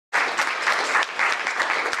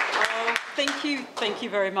Thank you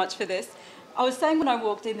very much for this. I was saying when I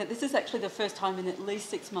walked in that this is actually the first time in at least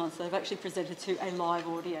 6 months that I've actually presented to a live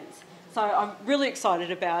audience. So I'm really excited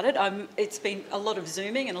about it. It's been a lot of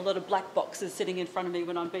Zooming and a lot of black boxes sitting in front of me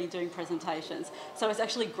when I've been doing presentations. So it's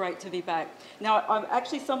actually great to be back. Now, I'm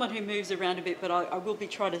actually someone who moves around a bit, but I will be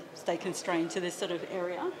trying to stay constrained to this sort of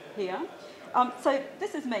area here. So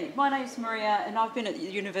this is me. My name's Maria, and I've been at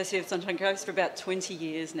the University of Sunshine Coast for about 20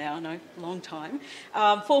 years now, no, long time.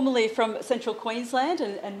 Formerly from central Queensland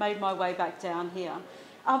and made my way back down here.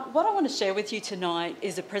 What I want to share with you tonight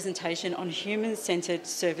is a presentation on human-centred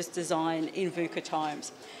service design in VUCA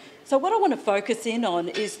times. So what I want to focus in on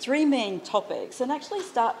is 3 main topics and actually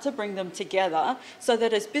start to bring them together so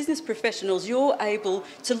that as business professionals you're able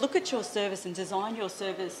to look at your service and design your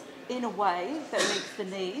service in a way that meets the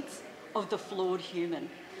needs of the flawed human.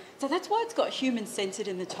 So that's why it's got human-centred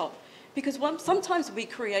in the top, because sometimes we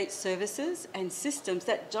create services and systems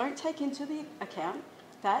that don't take into the account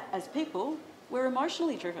that as people we're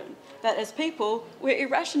emotionally driven, that as people we're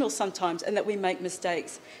irrational sometimes and that we make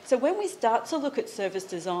mistakes. So when we start to look at service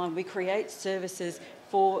design, we create services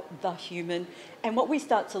for the human, and what we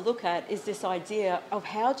start to look at is this idea of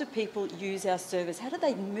how do people use our service, how do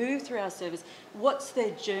they move through our service, what's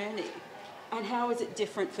their journey? And how is it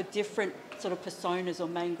different for different sort of personas or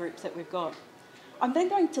main groups that we've got? I'm then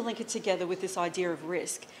going to link it together with this idea of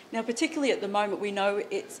risk. Now, particularly at the moment, we know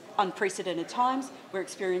it's unprecedented times. We're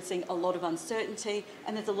experiencing a lot of uncertainty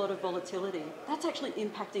and there's a lot of volatility. That's actually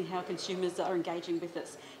impacting how consumers are engaging with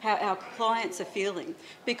us, how our clients are feeling.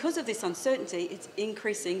 Because of this uncertainty, it's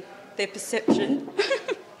increasing their perception,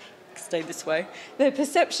 stay this way, their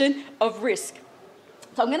perception of risk.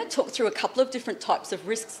 So I'm going to talk through a couple of different types of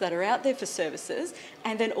risks that are out there for services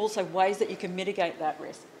and then also ways that you can mitigate that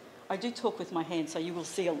risk. I do talk with my hands, so you will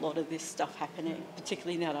see a lot of this stuff happening,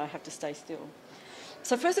 particularly now that I have to stay still.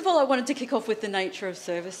 So first of all, I wanted to kick off with the nature of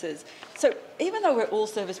services. So even though we're all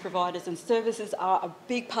service providers and services are a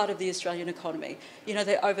big part of the Australian economy, you know,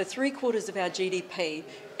 they're over 3/4 of our GDP.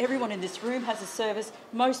 Everyone in this room has a service.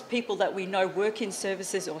 Most people that we know work in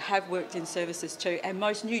services or have worked in services too, and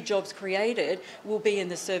most new jobs created will be in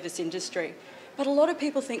the service industry. But a lot of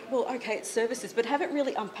people think, well, okay, it's services, but haven't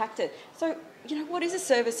really unpacked it. So, you know, what is a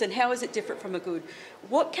service and how is it different from a good?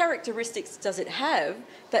 What characteristics does it have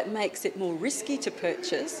that makes it more risky to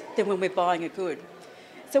purchase than when we're buying a good?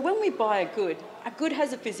 So when we buy a good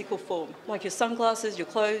has a physical form, like your sunglasses, your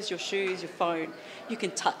clothes, your shoes, your phone. You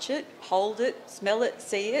can touch it, hold it, smell it,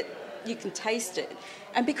 see it, you can taste it.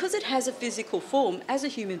 And because it has a physical form, as a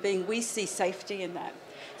human being, we see safety in that.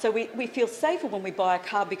 So we feel safer when we buy a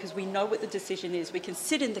car because we know what the decision is. We can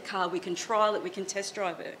sit in the car, we can trial it, we can test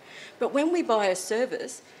drive it. But when we buy a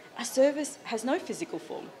service has no physical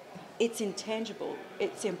form. It's intangible,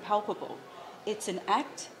 it's impalpable. It's an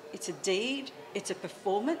act, it's a deed, it's a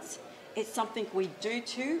performance. It's something we do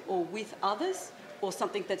to or with others, or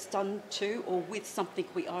something that's done to or with something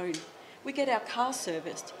we own. We get our car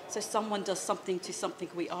serviced, so someone does something to something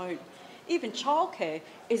we own. Even childcare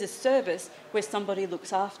is a service where somebody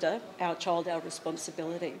looks after our child, our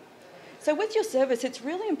responsibility. So with your service, it's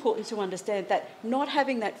really important to understand that not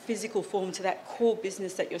having that physical form to that core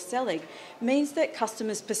business that you're selling means that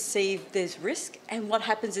customers perceive there's risk, and what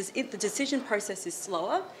happens is the decision process is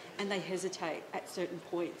slower and they hesitate at certain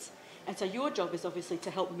points. And so your job is obviously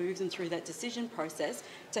to help move them through that decision process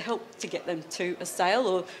to help to get them to a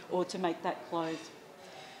sale or to make that close.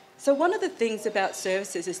 So one of the things about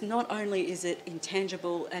services is not only is it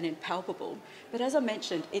intangible and impalpable, but as I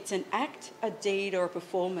mentioned, it's an act, a deed or a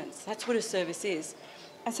performance. That's what a service is.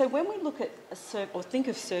 And so when we look at or think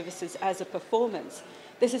of services as a performance,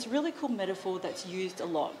 there's this really cool metaphor that's used a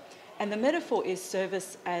lot. And the metaphor is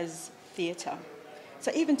service as theatre.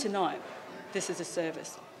 So even tonight, this is a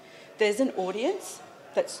service. There's an audience,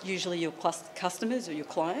 that's usually your customers or your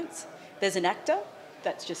clients. There's an actor,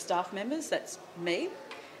 that's your staff members, that's me.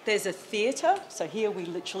 There's a theatre, so here we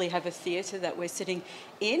literally have a theatre that we're sitting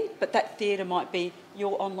in, but that theatre might be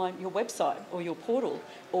your website or your portal,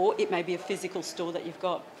 or it may be a physical store that you've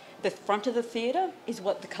got. The front of the theatre is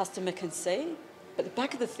what the customer can see, but the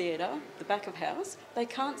back of the theatre, the back of house, they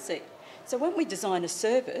can't see. So when we design a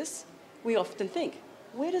service, we often think,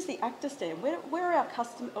 where does the actor stand? Where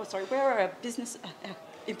are our business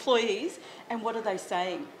employees, and what are they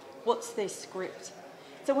saying? What's their script?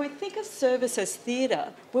 So when we think of service as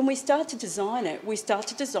theatre, when we start to design it, we start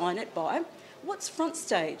to design it by what's front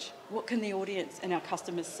stage? What can the audience and our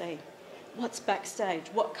customers see? What's backstage?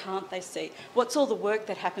 What can't they see? What's all the work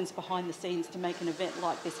that happens behind the scenes to make an event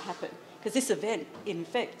like this happen? Because this event, in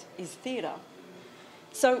effect, is theatre.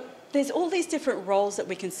 So there's all these different roles that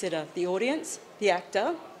we consider: the audience, the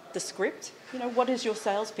actor, the script. You know, what is your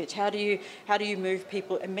sales pitch? How do you move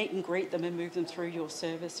people and meet and greet them and move them through your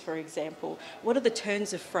service, for example? What are the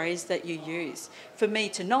turns of phrase that you use? For me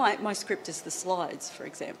tonight, my script is the slides, for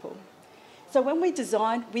example. So when we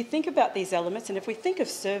design, we think about these elements, and if we think of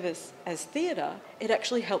service as theatre, it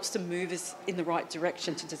actually helps to move us in the right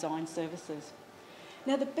direction to design services.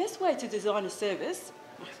 Now, the best way to design a service,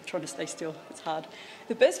 I'm trying to stay still, it's hard.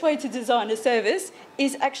 The best way to design a service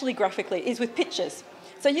is actually graphically, is with pictures.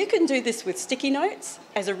 So you can do this with sticky notes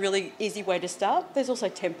as a really easy way to start. There's also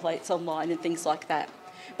templates online and things like that.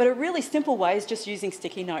 But a really simple way is just using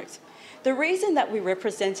sticky notes. The reason that we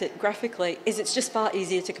represent it graphically is it's just far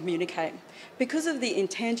easier to communicate. Because of the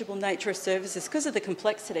intangible nature of services, because of the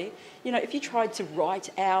complexity, you know, if you tried to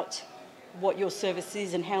write out what your service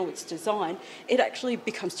is and how it's designed, it actually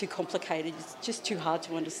becomes too complicated. It's just too hard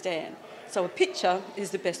to understand. So a picture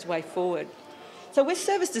is the best way forward. So with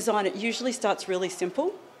service design, it usually starts really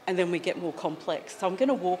simple and then we get more complex. So I'm going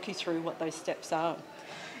to walk you through what those steps are.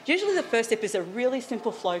 Usually the first step is a really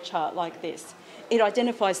simple flow chart like this. It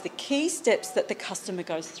identifies the key steps that the customer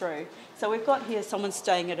goes through. So we've got here someone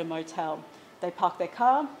staying at a motel. They park their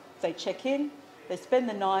car, they check in, they spend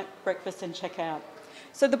the night, breakfast and check out.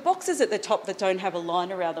 So the boxes at the top that don't have a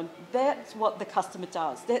line around them, that's what the customer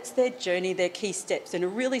does. That's their journey, their key steps in a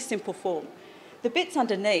really simple form. The bits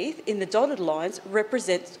underneath in the dotted lines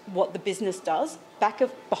represent what the business does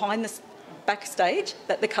behind the backstage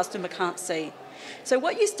that the customer can't see. So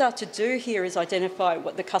what you start to do here is identify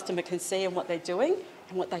what the customer can see and what they're doing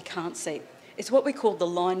and what they can't see. It's what we call the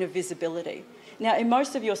line of visibility. Now, in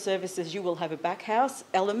most of your services, you will have a back house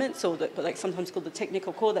elements, or like sometimes called the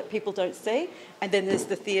technical core, that people don't see, and then there's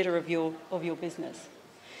the theatre of your business.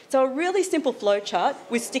 So a really simple flow chart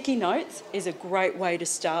with sticky notes is a great way to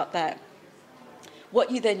start that. What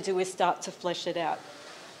you then do is start to flesh it out.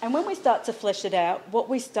 And when we start to flesh it out, what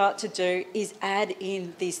we start to do is add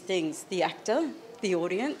in these things: the actor, the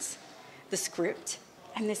audience, the script,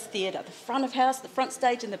 and this theatre, the front of house, the front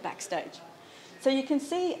stage and the backstage. So you can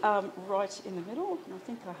see right in the middle, and I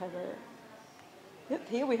think I have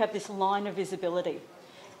here we have this line of visibility,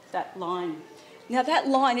 that line. Now that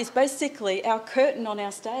line is basically our curtain on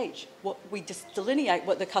our stage. What we just delineate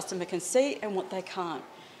what the customer can see and what they can't.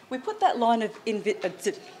 We put that line of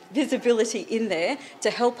visibility in there to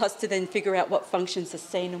help us to then figure out what functions are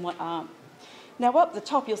seen and what aren't. Now up the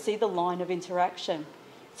top, you'll see the line of interaction.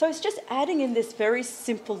 So it's just adding in this very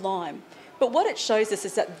simple line. But what it shows us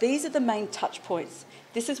is that these are the main touch points.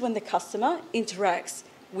 This is when the customer interacts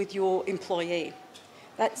with your employee.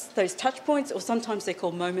 That's those touch points, or sometimes they're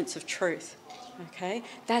called moments of truth. Okay?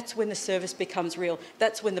 That's when the service becomes real.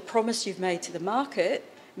 That's when the promise you've made to the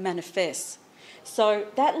market manifests. So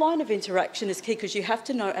that line of interaction is key, because you have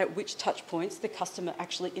to know at which touch points the customer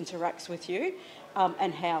actually interacts with you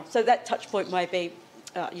and how. So that touch point may be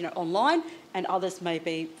online, and others may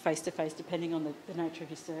be face-to-face, depending on the nature of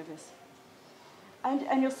your service.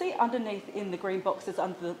 And you'll see underneath in the green boxes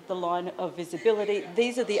under the line of visibility,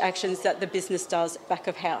 these are the actions that the business does back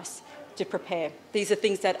of house to prepare. These are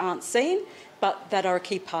things that aren't seen, but that are a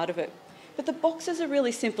key part of it. But the boxes are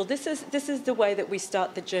really simple. This is the way that we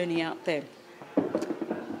start the journey out there.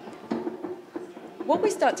 What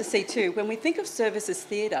we start to see too, when we think of service as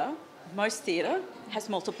theatre, most theatre has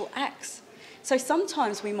multiple acts. So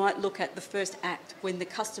sometimes we might look at the first act when the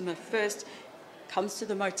customer first comes to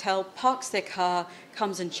the motel, parks their car,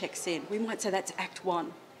 comes and checks in. We might say that's Act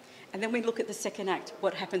 1. And then we look at the second act,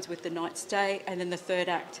 what happens with the night stay, and then the third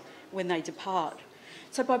act, when they depart.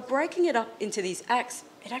 So by breaking it up into these acts,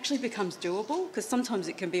 it actually becomes doable, because sometimes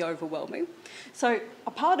it can be overwhelming. So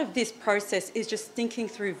a part of this process is just thinking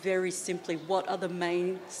through very simply what are the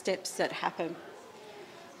main steps that happen.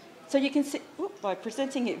 So you can see, by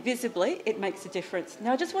presenting it visibly, it makes a difference.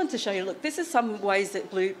 Now I just wanted to show you, look, this is some ways that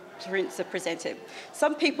blueprints are presented.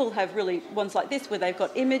 Some people have really ones like this where they've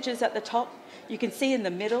got images at the top. You can see in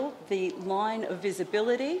the middle the line of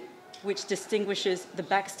visibility, which distinguishes the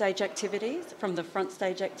backstage activities from the front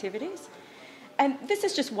stage activities. And this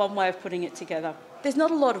is just one way of putting it together. There's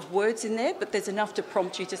not a lot of words in there, but there's enough to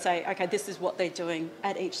prompt you to say, okay, this is what they're doing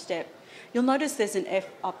at each step. You'll notice there's an F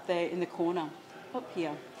up there in the corner, up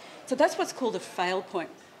here. So that's what's called a fail point.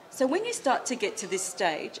 So when you start to get to this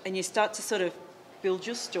stage and you start to sort of build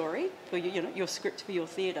your story, or your script for your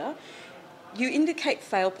theatre, you indicate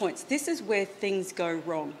fail points. This is where things go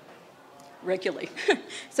wrong regularly.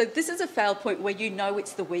 So this is a fail point where you know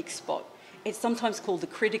it's the weak spot. It's sometimes called the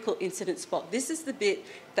critical incident spot. This is the bit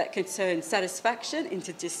that can turn satisfaction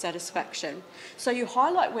into dissatisfaction. So you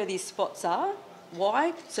highlight where these spots are.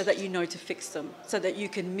 Why? So that you know to fix them, so that you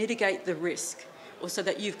can mitigate the risk. or so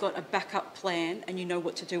that you've got a backup plan and you know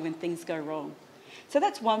what to do when things go wrong. So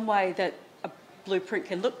that's one way that a blueprint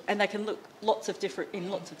can look, and they can look in lots of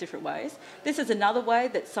different ways. This is another way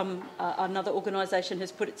that another organisation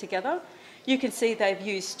has put it together. You can see they've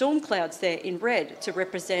used storm clouds there in red to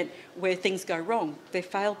represent where things go wrong, their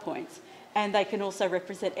fail points. And they can also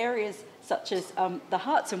represent areas such as the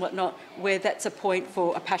hearts and whatnot, where that's a point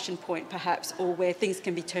for a passion point perhaps, or where things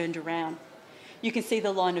can be turned around. You can see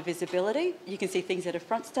the line of visibility. You can see things at a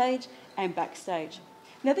front stage and backstage.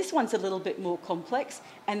 Now this one's a little bit more complex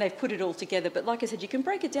and they've put it all together, but like I said, you can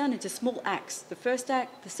break it down into small acts, the first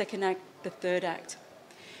act, the second act, the third act.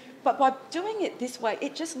 But by doing it this way,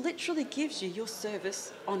 it just literally gives you your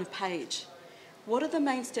service on a page. What are the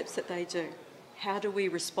main steps that they do? How do we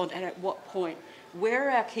respond and at what point?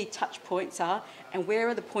 Where our key touch points are, and where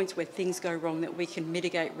are the points where things go wrong that we can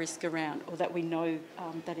mitigate risk around, or that we know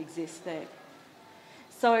that exists there.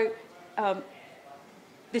 So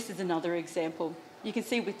this is another example. You can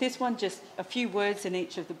see with this one just a few words in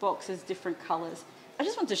each of the boxes, different colours. I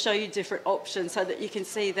just want to show you different options so that you can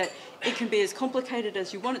see that it can be as complicated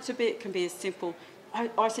as you want it to be, it can be as simple.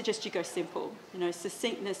 I suggest you go simple. You know,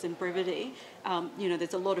 succinctness and brevity, you know,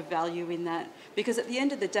 there's a lot of value in that, because at the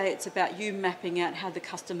end of the day it's about you mapping out how the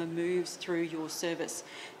customer moves through your service.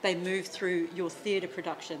 They move through your theatre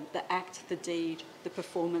production, the act, the deed, the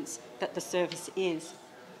performance that the service is.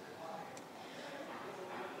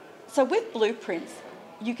 So with blueprints,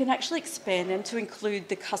 you can actually expand them to include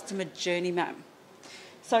the customer journey map.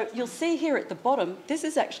 So you'll see here at the bottom, this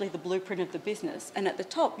is actually the blueprint of the business, and at the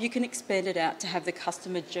top you can expand it out to have the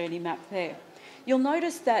customer journey map there. You'll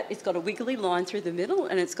notice that it's got a wiggly line through the middle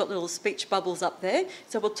and it's got little speech bubbles up there.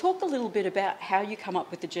 So we'll talk a little bit about how you come up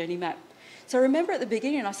with the journey map. So remember at the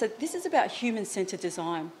beginning I said this is about human-centred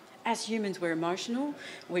design. As humans, we're emotional,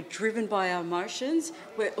 we're driven by our emotions,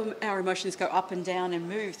 our emotions go up and down and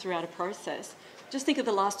move throughout a process. Just think of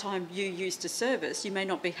the last time you used a service. You may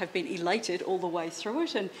not have been elated all the way through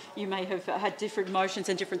it, and you may have had different emotions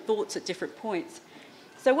and different thoughts at different points.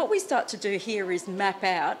 So what we start to do here is map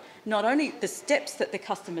out not only the steps that the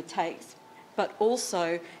customer takes, but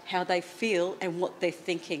also how they feel and what they're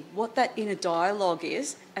thinking, what that inner dialogue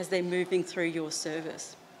is as they're moving through your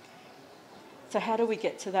service. So how do we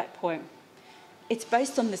get to that point? It's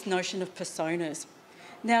based on this notion of personas.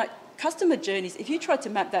 Now, customer journeys, if you tried to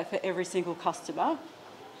map that for every single customer,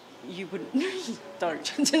 you wouldn't,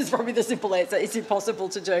 don't. It's probably the simple answer. It's impossible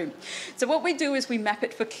to do. So what we do is we map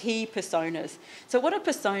it for key personas. So what a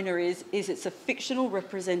persona is it's a fictional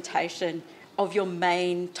representation of your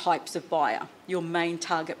main types of buyer, your main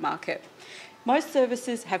target market. Most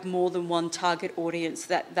services have more than one target audience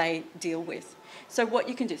that they deal with. So what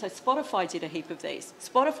you can do, so Spotify did a heap of these.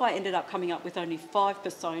 Spotify ended up coming up with only 5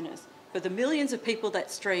 personas. For the millions of people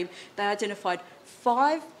that stream, they identified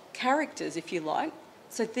 5 characters, if you like.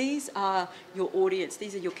 So these are your audience,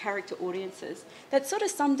 these are your character audiences that sort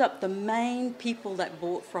of summed up the main people that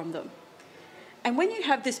bought from them. And when you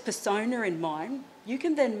have this persona in mind, you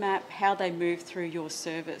can then map how they move through your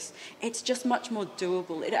service. It's just much more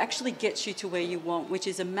doable. It actually gets you to where you want, which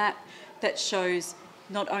is a map that shows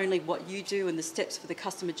not only what you do and the steps for the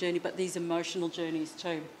customer journey, but these emotional journeys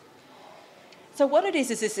too. So what it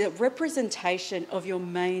is it's a representation of your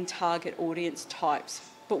main target audience types.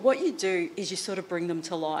 But what you do is you sort of bring them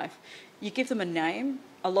to life. You give them a name.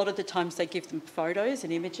 A lot of the times they give them photos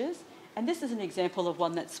and images. And this is an example of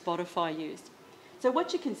one that Spotify used. So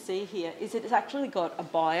what you can see here is it's actually got a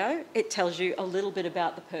bio. It tells you a little bit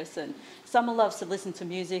about the person. Summer loves to listen to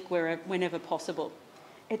music whenever possible.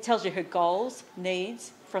 It tells you her goals,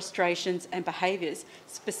 needs, frustrations and behaviours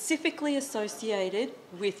specifically associated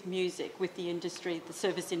with music, with the industry, the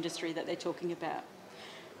service industry that they're talking about.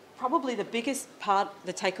 Probably the biggest part,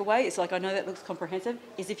 the takeaway, is like, I know that looks comprehensive,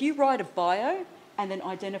 is if you write a bio and then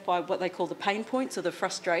identify what they call the pain points or the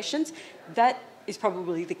frustrations, that is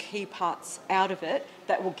probably the key parts out of it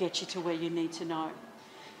that will get you to where you need to know.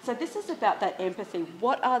 So this is about that empathy.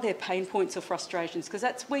 What are their pain points or frustrations? Because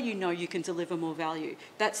that's where you know you can deliver more value.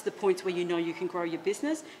 That's the points where you know you can grow your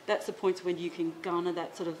business. That's the points when you can garner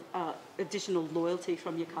that sort of additional loyalty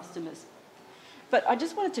from your customers. But I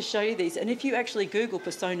just wanted to show you these, and if you actually Google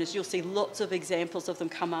personas, you'll see lots of examples of them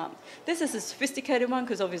come up. This is a sophisticated one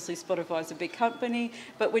because obviously Spotify is a big company,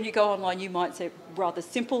 but when you go online you might see rather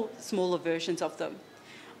simple, smaller versions of them.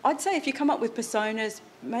 I'd say if you come up with personas,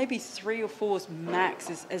 maybe 3 or 4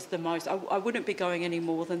 max as the most. I wouldn't be going any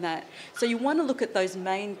more than that. So you want to look at those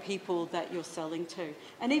main people that you're selling to.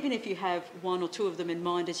 And even if you have 1 or 2 of them in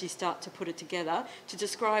mind as you start to put it together, to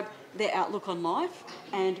describe their outlook on life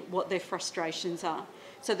and what their frustrations are.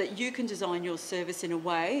 so that you can design your service in a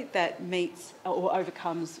way that meets or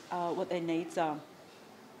overcomes what their needs are.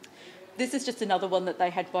 This is just another one that they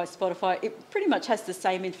had by Spotify. It pretty much has the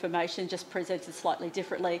same information, just presented slightly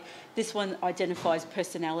differently. This one identifies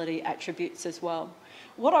personality attributes as well.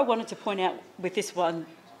 What I wanted to point out with this one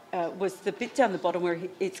was the bit down the bottom where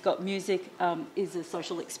it's got music is a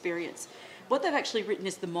social experience. What they've actually written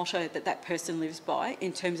is the motto that that person lives by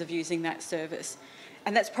in terms of using that service.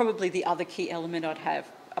 And that's probably the other key element I'd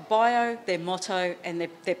have. A bio, their motto, and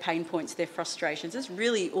their pain points, their frustrations. That's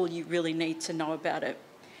really all you really need to know about it.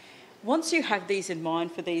 Once you have these in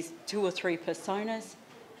mind for these 2 or 3 personas,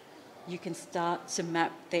 you can start to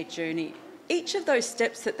map their journey. Each of those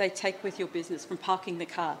steps that they take with your business, from parking the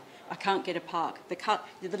car, I can't get a park, the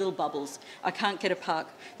little bubbles, I can't get a park,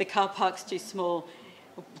 the car park's too small,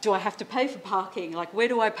 do I have to pay for parking, like where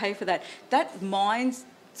do I pay for that? That mind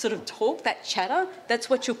sort of talk, that chatter, that's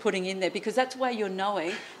what you're putting in there, because that's where you're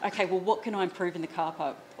knowing, okay, well, what can I improve in the car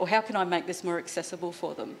park? Or how can I make this more accessible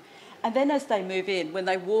for them? And then as they move in, when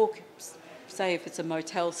they walk, say if it's a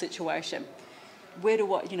motel situation, where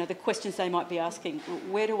do I, the questions they might be asking,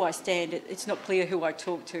 where do I stand? It's not clear who I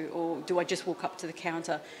talk to, or do I just walk up to the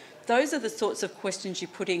counter? Those are the sorts of questions you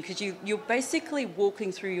put in, because you're basically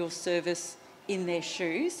walking through your service in their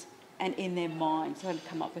shoes and in their minds, trying to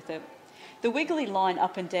come up with it. The wiggly line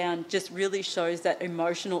up and down just really shows that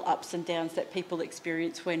emotional ups and downs that people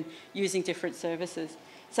experience when using different services.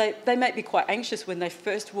 So they may be quite anxious when they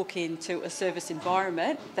first walk into a service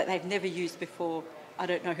environment that they've never used before. I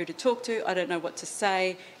don't know who to talk to, I don't know what to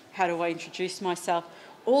say, how do I introduce myself?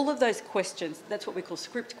 All of those questions, that's what we call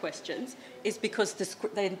script questions, is because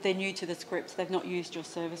they're new to the script, they've not used your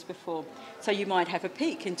service before. So you might have a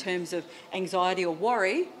peak in terms of anxiety or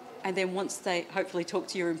worry, and then once they hopefully talk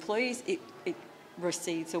to your employees, it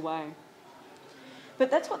recedes away. But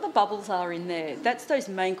that's what the bubbles are in there. That's those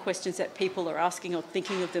main questions that people are asking or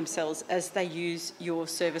thinking of themselves as they use your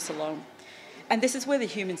service alone. And this is where the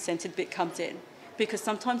human-centred bit comes in, because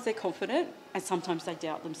sometimes they're confident and sometimes they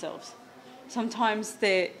doubt themselves. Sometimes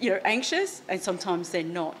they're anxious and sometimes they're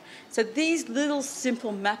not. So these little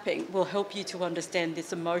simple mapping will help you to understand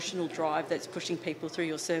this emotional drive that's pushing people through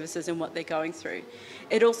your services and what they're going through.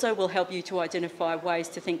 It also will help you to identify ways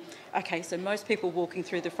to think, okay, so most people walking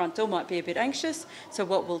through the front door might be a bit anxious, so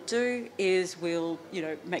what we'll do is we'll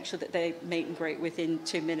make sure that they meet and greet within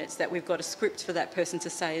 2 minutes, that we've got a script for that person to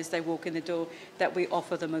say as they walk in the door, that we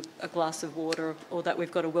offer them a glass of water, or that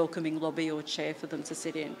we've got a welcoming lobby or chair for them to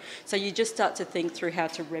sit in. So you just start to think through how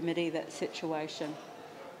to remedy that situation.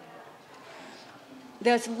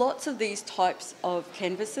 There's lots of these types of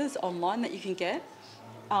canvases online that you can get,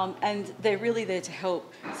 and they're really there to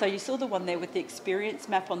help. So you saw the one there with the experience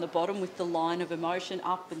map on the bottom with the line of emotion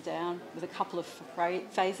up and down with a couple of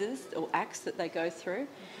phases or acts that they go through.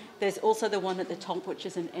 There's also the one at the top, which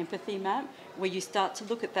is an empathy map, where you start to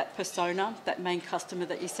look at that persona, that main customer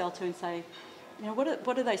that you sell to, and say,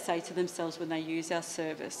 what do they say to themselves when they use our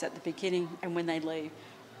service at the beginning and when they leave?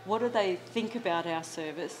 What do they think about our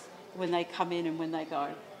service when they come in and when they go?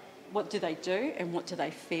 What do they do and what do they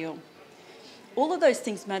feel? All of those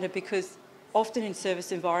things matter, because often in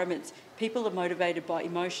service environments, people are motivated by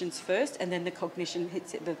emotions first, and then the cognition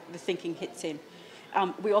hits it, the thinking hits in.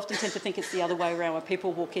 We often tend to think it's the other way around, where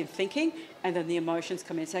people walk in thinking and then the emotions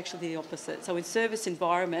come in. It's actually the opposite. So in service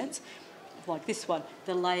environments, like this one,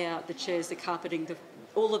 the layout, the chairs, the carpeting,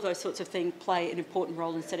 all of those sorts of things play an important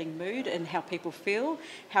role in setting mood and how people feel,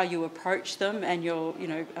 how you approach them, and your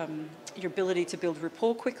ability to build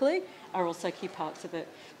rapport quickly are also key parts of it.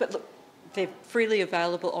 But look, they're freely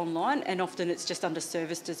available online, and often it's just under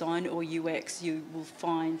service design or UX. You will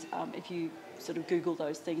find, if you sort of Google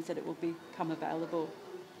those things, that it will become available.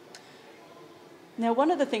 Now,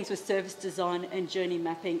 one of the things with service design and journey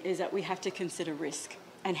mapping is that we have to consider risk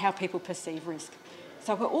and how people perceive risk.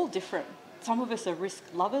 So we're all different. Some of us are risk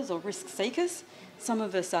lovers or risk seekers. Some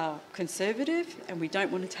of us are conservative and we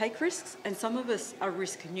don't want to take risks. And some of us are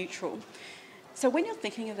risk neutral. So when you're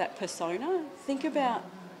thinking of that persona, think about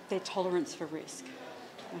their tolerance for risk,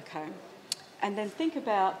 okay? And then think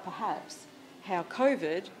about perhaps how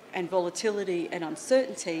COVID and volatility and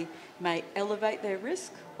uncertainty may elevate their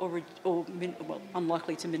risk or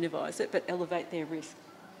unlikely to minimise it, but elevate their risk.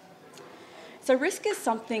 So risk is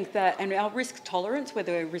something that, and our risk tolerance,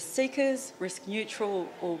 whether we're risk seekers, risk neutral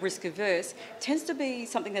or risk averse, tends to be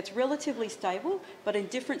something that's relatively stable, but in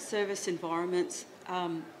different service environments,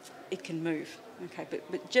 it can move. Okay,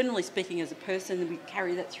 but generally speaking, as a person, we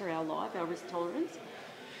carry that through our life, our risk tolerance.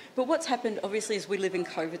 But what's happened, obviously, is we live in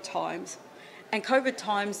COVID times, And COVID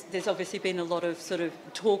times, there's obviously been a lot of sort of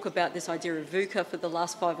talk about this idea of VUCA for the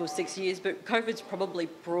last 5 or 6 years, but COVID's probably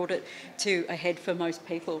brought it to a head for most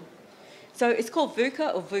people. So it's called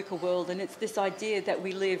VUCA or VUCA world, and it's this idea that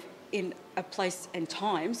we live in a place and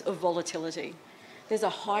times of volatility. There's a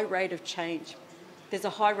high rate of change. There's a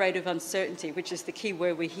high rate of uncertainty, which is the key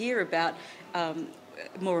word we hear about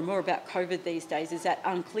more and more about COVID these days, is that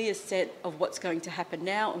unclear set of what's going to happen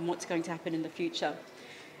now and what's going to happen in the future.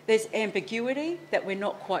 There's ambiguity, that we're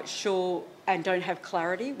not quite sure and don't have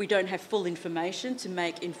clarity. We don't have full information to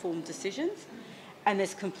make informed decisions. And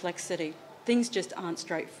there's complexity. Things just aren't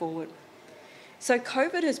straightforward. So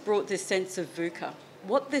COVID has brought this sense of VUCA.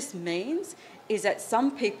 What this means is that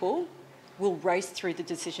some people will race through the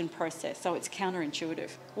decision process, so it's counterintuitive.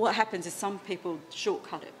 What happens is some people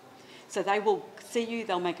shortcut it. So they will see you,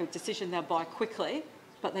 they'll make a decision, they'll buy quickly,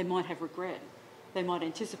 but they might have regret. They might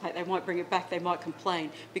anticipate, they might bring it back, they might complain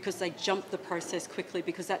because they jumped the process quickly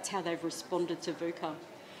because that's how they've responded to VUCA.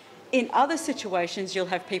 In other situations, you'll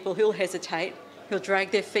have people who'll hesitate, who'll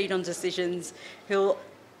drag their feet on decisions, who'll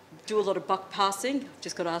do a lot of buck passing.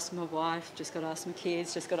 Just got to ask my wife, just got to ask my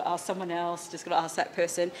kids, just got to ask someone else, just got to ask that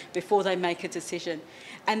person before they make a decision.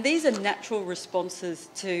 And these are natural responses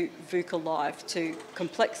to VUCA life, to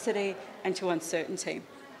complexity and to uncertainty.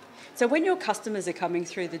 So when your customers are coming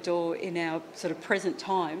through the door in our sort of present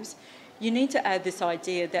times, you need to add this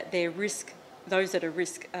idea that those that are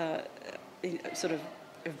risk sort of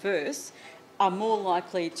averse are more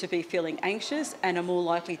likely to be feeling anxious and are more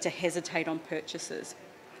likely to hesitate on purchases.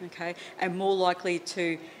 Okay, and more likely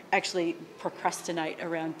to actually procrastinate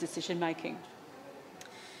around decision making.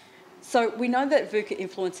 So we know that VUCA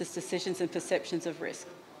influences decisions and perceptions of risk.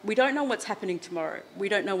 We don't know what's happening tomorrow. We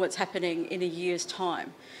don't know what's happening in a year's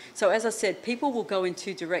time. So as I said, people will go in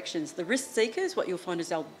two directions. The risk seekers, what you'll find is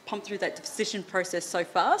they'll pump through that decision process so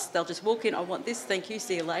fast, they'll just walk in, I want this, thank you,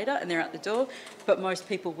 see you later, and they're out the door. But most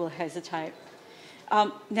people will hesitate.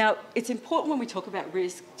 Now, it's important when we talk about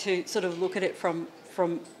risk to sort of look at it from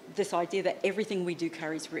this idea that everything we do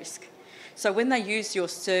carries risk. So when they use your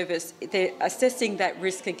service, they're assessing that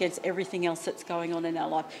risk against everything else that's going on in our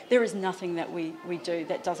life. There is nothing that we do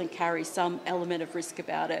that doesn't carry some element of risk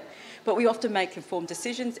about it. But we often make informed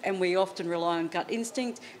decisions and we often rely on gut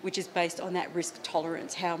instinct, which is based on that risk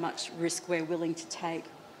tolerance, how much risk we're willing to take.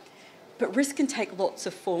 But risk can take lots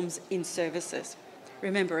of forms in services.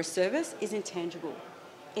 Remember, a service is intangible.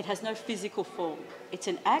 It has no physical form. It's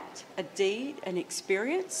an act, a deed, an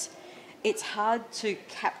experience. It's hard to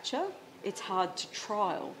capture. It's hard to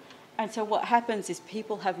trial. And so what happens is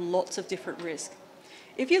people have lots of different risks.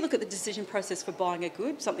 If you look at the decision process for buying a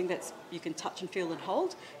good, something that you can touch and feel and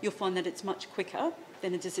hold, you'll find that it's much quicker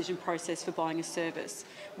than a decision process for buying a service.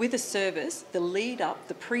 With a service, the lead up,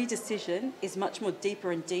 the pre-decision is much more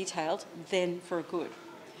deeper and detailed than for a good.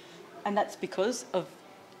 And that's because of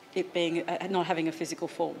it being not having a physical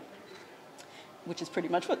form, which is pretty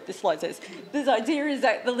much what this slide says. This idea is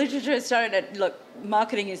that the literature has shown that, look,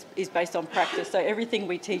 marketing is based on practice, so everything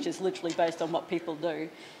we teach is literally based on what people do.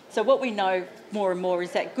 So what we know more and more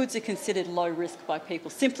is that goods are considered low risk by people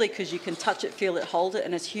simply because you can touch it, feel it, hold it,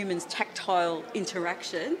 and as humans, tactile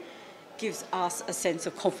interaction gives us a sense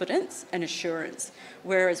of confidence and assurance.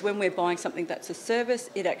 Whereas when we're buying something that's a service,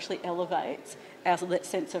 it actually elevates our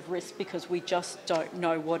sense of risk because we just don't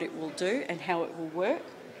know what it will do and how it will work.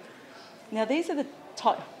 Now, these are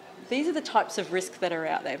the types of risk that are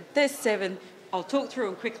out there. There's 7. I'll talk through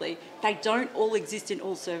them quickly. They don't all exist in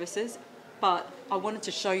all services, but I wanted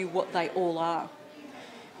to show you what they all are.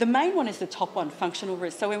 The main one is the top one, functional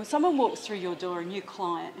risk. So when someone walks through your door, a new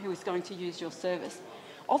client who is going to use your service,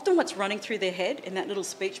 often what's running through their head in that little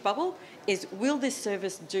speech bubble is, will this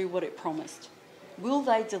service do what it promised? Will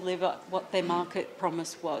they deliver what their market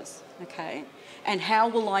promise was? Okay? And how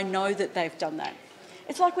will I know that they've done that?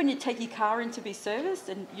 It's like when you take your car in to be serviced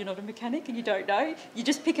and you're not a mechanic and you don't know, you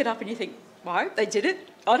just pick it up and you think, why, they did it?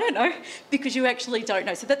 I don't know, because you actually don't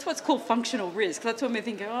know. So that's what's called functional risk. That's when we're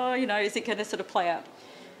thinking, oh, is it going to sort of play out?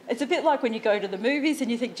 It's a bit like when you go to the movies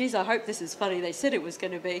and you think, geez, I hope this is funny. They said it was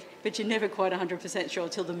going to be, but you're never quite 100% sure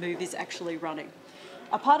until the movie's actually running.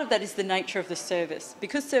 A part of that is the nature of the service.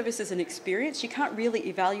 Because service is an experience, you can't really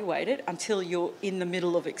evaluate it until you're in the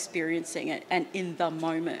middle of experiencing it and in the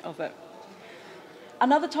moment of it.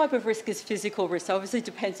 Another type of risk is physical risk. So obviously it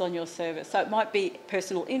depends on your service. So it might be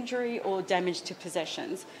personal injury or damage to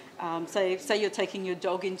possessions. Say you're taking your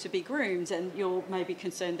dog in to be groomed and you're maybe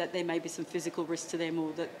concerned that there may be some physical risk to them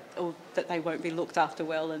or that they won't be looked after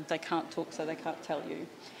well and they can't talk so they can't tell you.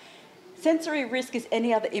 Sensory risk is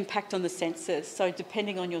any other impact on the senses, so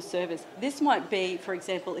depending on your service. This might be, for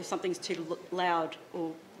example, if something's too loud,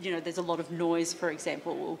 or there's a lot of noise, for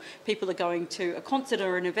example, or people are going to a concert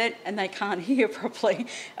or an event and they can't hear properly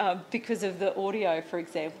because of the audio, for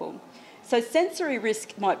example. So sensory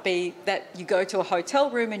risk might be that you go to a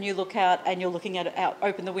hotel room and you look out and you're looking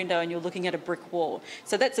open the window and you're looking at a brick wall.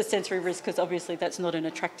 So that's a sensory risk, because obviously that's not an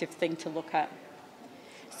attractive thing to look at.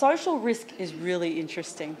 Social risk is really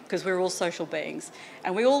interesting, because we're all social beings,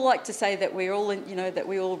 and we all like to say that we're all that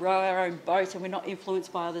we all row our own boat and we're not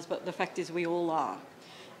influenced by others, but the fact is we all are.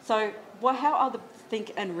 So how others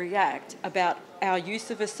think and react about our use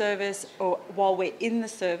of a service or while we're in the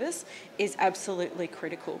service is absolutely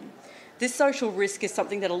critical. This social risk is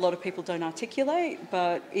something that a lot of people don't articulate,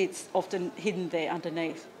 but it's often hidden there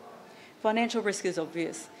underneath. Financial risk is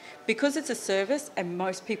obvious. Because it's a service and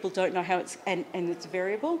most people don't know how and it's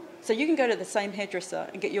variable, so you can go to the same hairdresser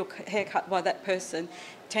and get your hair cut by that person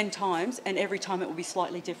 10 times and every time it will be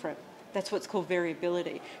slightly different. That's what's called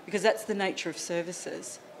variability, because that's the nature of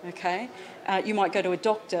services. Okay, you might go to a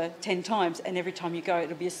doctor 10 times and every time you go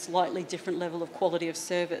it'll be a slightly different level of quality of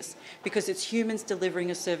service, because it's humans delivering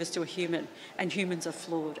a service to a human, and humans are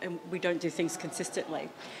flawed and we don't do things consistently.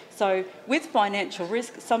 So with financial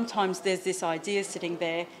risk, sometimes there's this idea sitting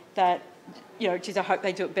there that, geez, I hope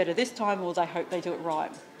they do it better this time, or they hope they do it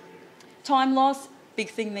right. Time loss, big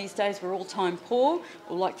thing these days. We're all time poor.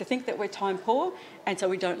 We like to think that we're time poor, and so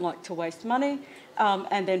we don't like to waste money.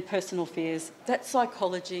 And then personal fears. That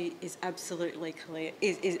psychology is absolutely clear,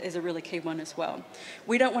 is a really key one as well.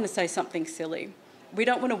 We don't want to say something silly. We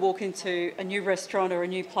don't want to walk into a new restaurant or a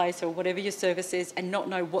new place or whatever your service is and not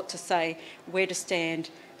know what to say, where to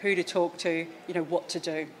stand, who to talk to, what to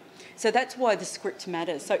do. So that's why the script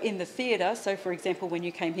matters. So in the theatre, so for example, when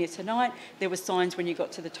you came here tonight, there were signs when you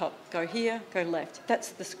got to the top, go here, go left. That's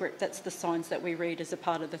the script, that's the signs that we read as a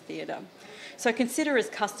part of the theatre. So consider, as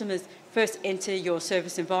customers first enter your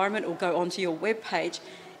service environment or go onto your web page,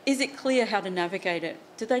 is it clear how to navigate it?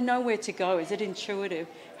 Do they know where to go? Is it intuitive?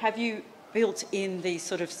 Have you built in these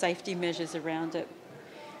sort of safety measures around it?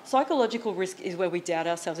 Psychological risk is where we doubt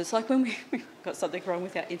ourselves. It's like when we've got something wrong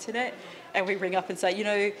with our internet and we ring up and say,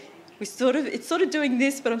 it's sort of doing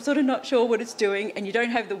this, but I'm sort of not sure what it's doing, and you don't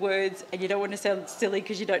have the words and you don't want to sound silly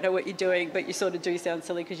because you don't know what you're doing, but you sort of do sound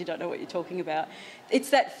silly because you don't know what you're talking about. It's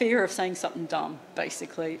that fear of saying something dumb,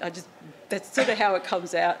 basically. That's sort of how it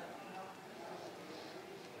comes out.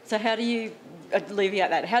 So how do you alleviate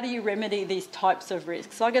that? How do you remedy these types of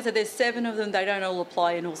risks? Like I said, there's 7 of them. They don't all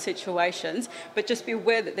apply in all situations, but just be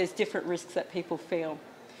aware that there's different risks that people feel.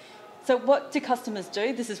 So what do customers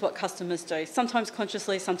do? This is what customers do, sometimes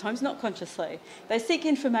consciously, sometimes not consciously. They seek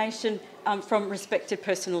information from respected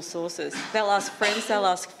personal sources. They'll ask friends, they'll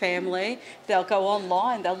ask family, they'll go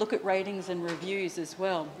online, they'll look at ratings and reviews as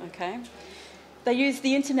well, okay? They use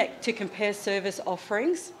the internet to compare service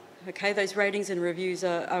offerings, okay? Those ratings and reviews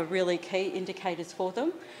are really key indicators for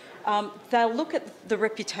them. They'll look at the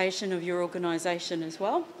reputation of your organisation as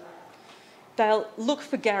well. They'll look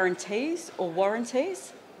for guarantees or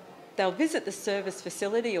warranties. They'll visit the service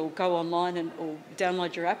facility or go online or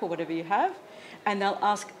download your app or whatever you have, and they'll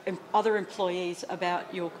ask other employees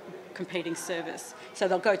about your competing service. So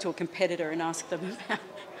they'll go to a competitor and ask them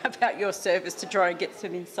about your service to try and get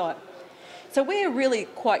some insight. So we're really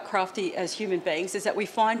quite crafty as human beings, is that we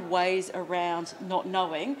find ways around not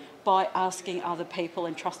knowing by asking other people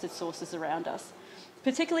and trusted sources around us,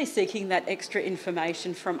 particularly seeking that extra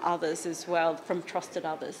information from others as well, from trusted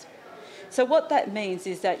others. So what that means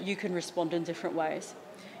is that you can respond in different ways.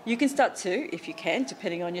 You can start to, if you can,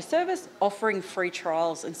 depending on your service, offering free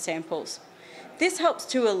trials and samples. This helps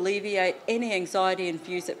to alleviate any anxiety and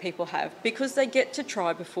views that people have, because they get to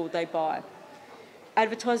try before they buy.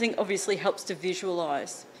 Advertising obviously helps to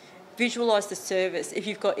visualise the service. If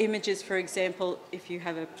you've got images, for example, if you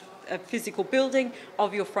have a physical building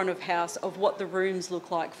of your front of house, of what the rooms look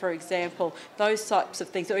like, for example, those types of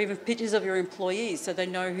things, or even pictures of your employees so they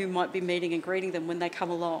know who might be meeting and greeting them when they come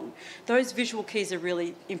along. Those visual keys are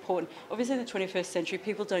really important. Obviously in the 21st century,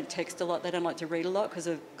 people don't text a lot, they don't like to read a lot because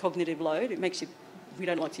of cognitive load. We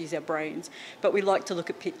don't like to use our brains, but we like to look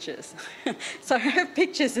at pictures. So have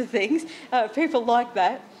pictures of things, people like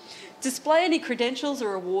that. Display any credentials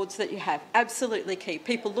or awards that you have, absolutely key.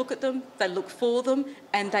 People look at them, they look for them,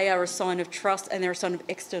 and they are a sign of trust and they're a sign of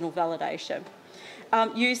external validation.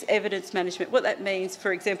 Use evidence management. What that means,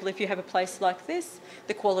 for example, if you have a place like this,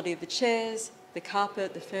 the quality of the chairs, the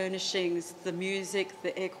carpet, the furnishings, the music,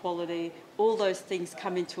 the air quality, all those things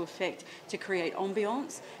come into effect to create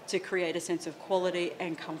ambience, to create a sense of quality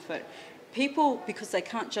and comfort. People, because they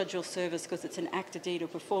can't judge your service because it's an act, a deed or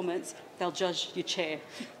performance, they'll judge your chair.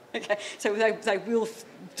 Okay, so they will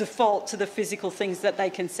default to the physical things that they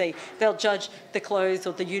can see. They'll judge the clothes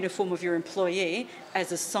or the uniform of your employee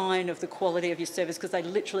as a sign of the quality of your service because they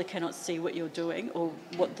literally cannot see what you're doing or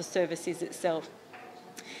what the service is itself.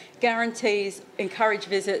 Guarantees encourage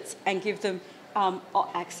visits and give them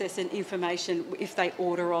access and information if they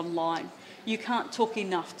order online. You can't talk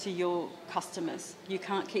enough to your customers. You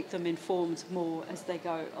can't keep them informed more as they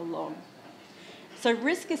go along. So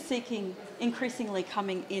risk is seeking increasingly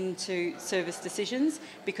coming into service decisions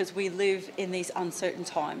because we live in these uncertain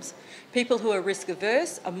times. People who are risk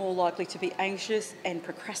averse are more likely to be anxious and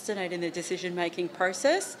procrastinate in their decision-making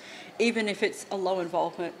process, even if it's a low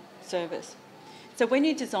involvement service. So when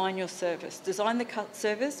you design your service, design the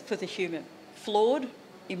service for the human. Flawed,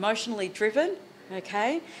 emotionally driven,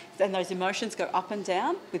 okay? And those emotions go up and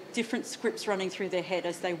down with different scripts running through their head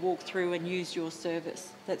as they walk through and use your service.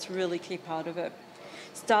 That's a really key part of it.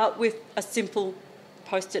 Start with a simple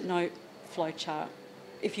post-it note flowchart.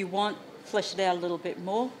 If you want, flesh it out a little bit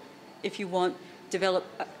more. If you want, develop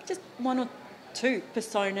just one or two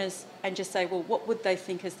personas and just say, well, what would they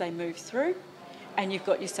think as they move through? And you've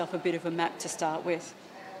got yourself a bit of a map to start with.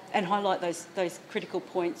 And highlight those critical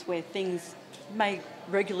points where things may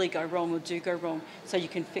regularly go wrong or do go wrong so you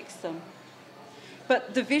can fix them.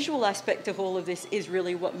 But the visual aspect of all of this is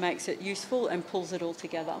really what makes it useful and pulls it all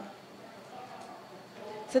together.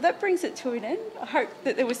 So that brings it to an end. I hope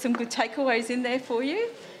that there were some good takeaways in there for you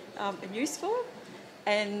and useful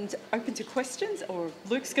and open to questions, or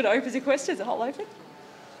Luke's going to open to questions. I'll open.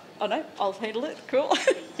 Oh no, I'll handle it. Cool.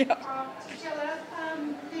 Yeah. Stella,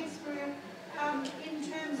 thanks, Maria. In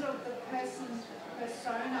terms of the person's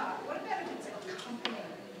persona, what about if it's a company?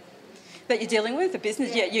 That you're dealing with, a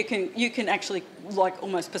business? Yeah, you can actually like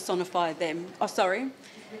almost personify them. Oh, sorry.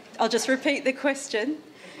 I'll just repeat the question.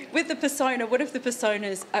 With the persona, what if the persona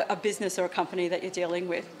is a business or a company that you're dealing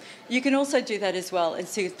with? You can also do that as well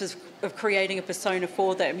instead of creating a persona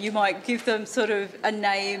for them. You might give them sort of a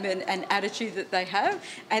name and an attitude that they have,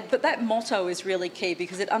 but that motto is really key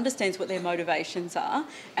because it understands what their motivations are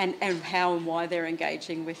and how and why they're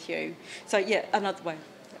engaging with you. So yeah, another way.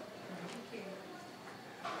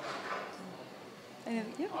 Yeah.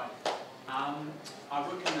 I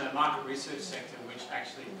work in the market research sector, which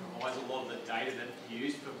actually provides a lot of the data that you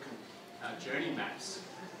use for journey maps.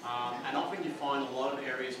 And often you find a lot of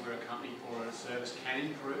areas where a company or a service can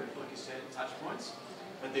improve, like you said, touch points.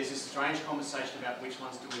 But there's this strange conversation about which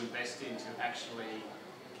ones do we invest in to actually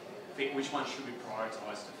fix, which ones should we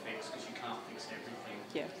prioritise to fix, because you can't fix everything.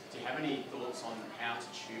 Yeah. Do you have any thoughts on how to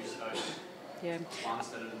choose those ones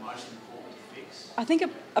that are the most important to fix? I think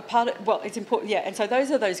a part of, well, it's important, yeah, and so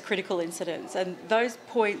those are those critical incidents, and those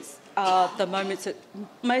points are the moments that,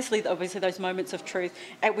 mostly obviously those moments of truth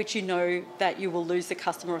at which you know that you will lose the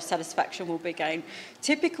customer or satisfaction will be gained.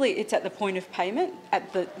 Typically it's at the point of payment,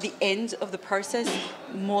 at the end of the process,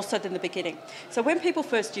 more so than the beginning. So when people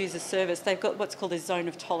first use a service, they've got what's called a zone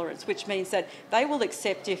of tolerance, which means that they will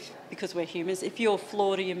accept if, because we're humans, if you're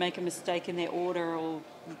flawed or you make a mistake in their order or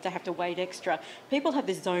they have to wait extra, people have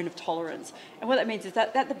this zone of tolerance. And what that means is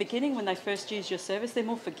that at the beginning, when they first use your service, they're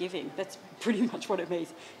more forgiving. That's pretty much what it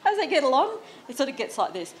means. As they get along, it sort of gets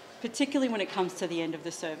like this, particularly when it comes to the end of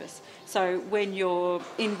the service. So when you're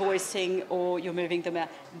invoicing or you're moving them out,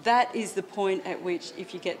 that is the point at which,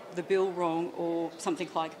 if you get the bill wrong or something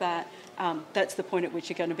like that, that's the point at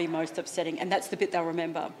which you're going to be most upsetting, and that's the bit they'll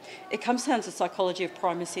remember. It comes down to psychology of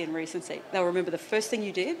primacy and recency. They'll remember the first thing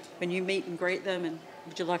you did when you meet and greet them and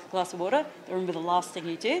would you like a glass of water? They'll remember the last thing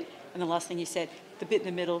you did and the last thing you said. The bit in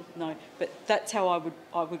the middle, no. But that's how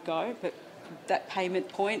I would go. But that payment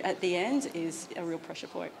point at the end is a real pressure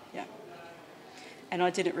point, yeah. And I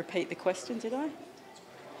didn't repeat the question, did I?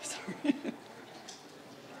 Sorry.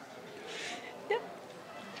 Yep.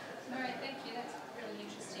 Maria, thank you. That's really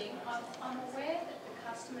interesting. I'm aware that the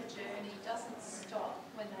customer journey doesn't stop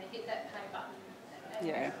when they hit that pay button. And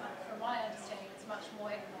Yeah. From my understanding, it's much more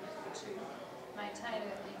economical to maintain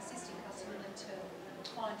an existing customer than to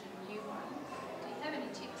find a new one. Do you have any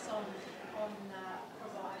tips on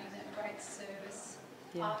providing that great service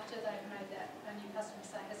after they've made that, a new customer,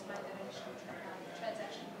 say, has made that initial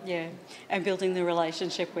transaction? Yeah, and building the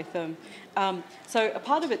relationship with them. So a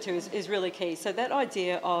part of it too is really key. So that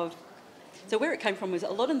idea of So where it came from was a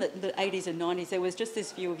lot in the 80s and 90s, there was just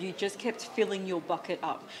this view of you just kept filling your bucket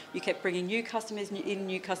up. You kept bringing new customers in,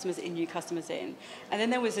 new customers in, new customers in. And then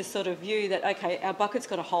there was this sort of view that, okay, our bucket's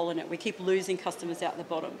got a hole in it. We keep losing customers out the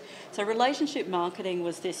bottom. So relationship marketing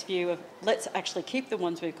was this view of let's actually keep the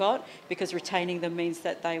ones we've got, because retaining them means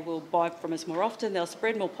that they will buy from us more often. They'll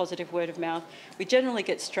spread more positive word of mouth. We generally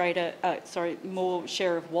get more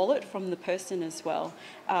share of wallet from the person as well,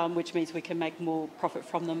 which means we can make more profit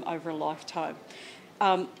from them over a lifetime.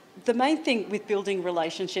 The main thing with building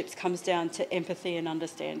relationships comes down to empathy and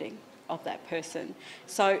understanding of that person.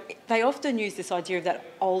 So they often use this idea of that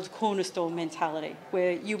old corner store mentality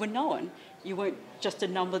where you were known, you weren't just a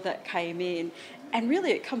number that came in. And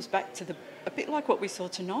really it comes back to a bit like what we saw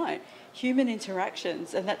tonight, human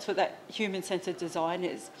interactions, and that's what that human-centred design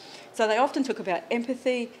is. So they often talk about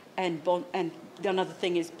empathy and another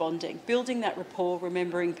thing is bonding, building that rapport,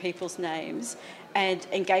 remembering people's names and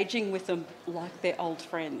engaging with them like they're old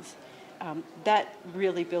friends. That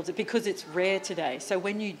really builds it, because it's rare today. So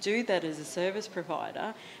when you do that as a service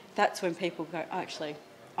provider, that's when people go, actually,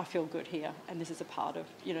 I feel good here, and this is a part of,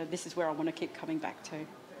 this is where I want to keep coming back to.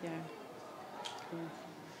 Yeah. Cool.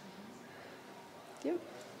 Yep.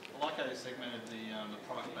 I like how you segmented the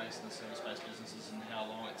product-based and the service-based businesses and how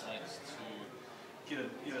long it takes to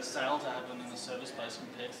get a sale to happen in the service-based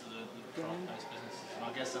compared to the product-based businesses. And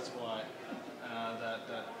I guess that's why that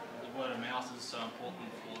the word of mouth is so important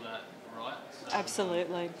for that, right? So,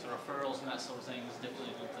 absolutely. So referrals and that sort of thing is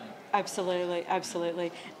definitely a good thing. Absolutely,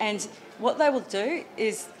 absolutely. And what they will do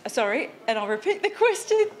is, and I'll repeat the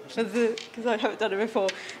question because I haven't done it before.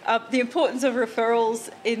 The importance of referrals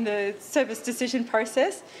in the service decision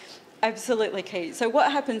process. Absolutely key. So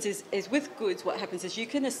what happens is with goods, what happens is you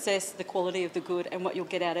can assess the quality of the good and what you'll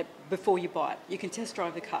get out of it before you buy it. You can test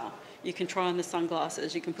drive the car. You can try on the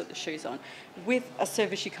sunglasses. You can put the shoes on. With a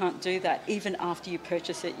service, you can't do that. Even after you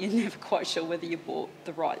purchase it, you're never quite sure whether you bought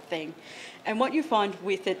the right thing. And what you find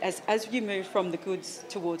with it as you move from the goods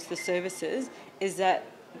towards the services is that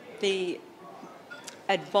the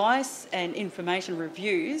advice and information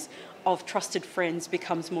reviews of trusted friends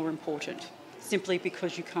becomes more important, simply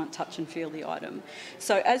because you can't touch and feel the item.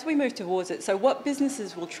 So as we move towards it, so what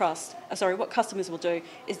businesses will what customers will do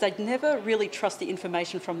is they'd never really trust the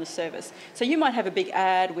information from the service. So you might have a big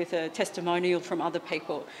ad with a testimonial from other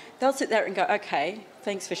people. They'll sit there and go, okay,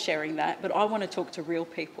 thanks for sharing that, but I want to talk to real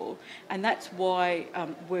people. And that's why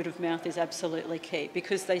word of mouth is absolutely key,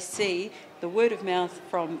 because they see the word of mouth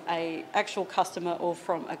from an actual customer or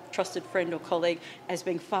from a trusted friend or colleague as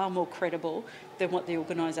being far more credible than what the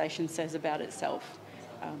organisation says about itself.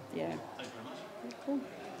 Yeah. Thank you very much. Yeah, cool.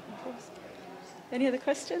 Any other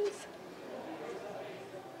questions?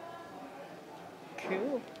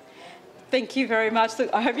 Cool. Thank you very much.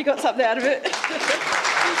 Look, I hope you got something out of it.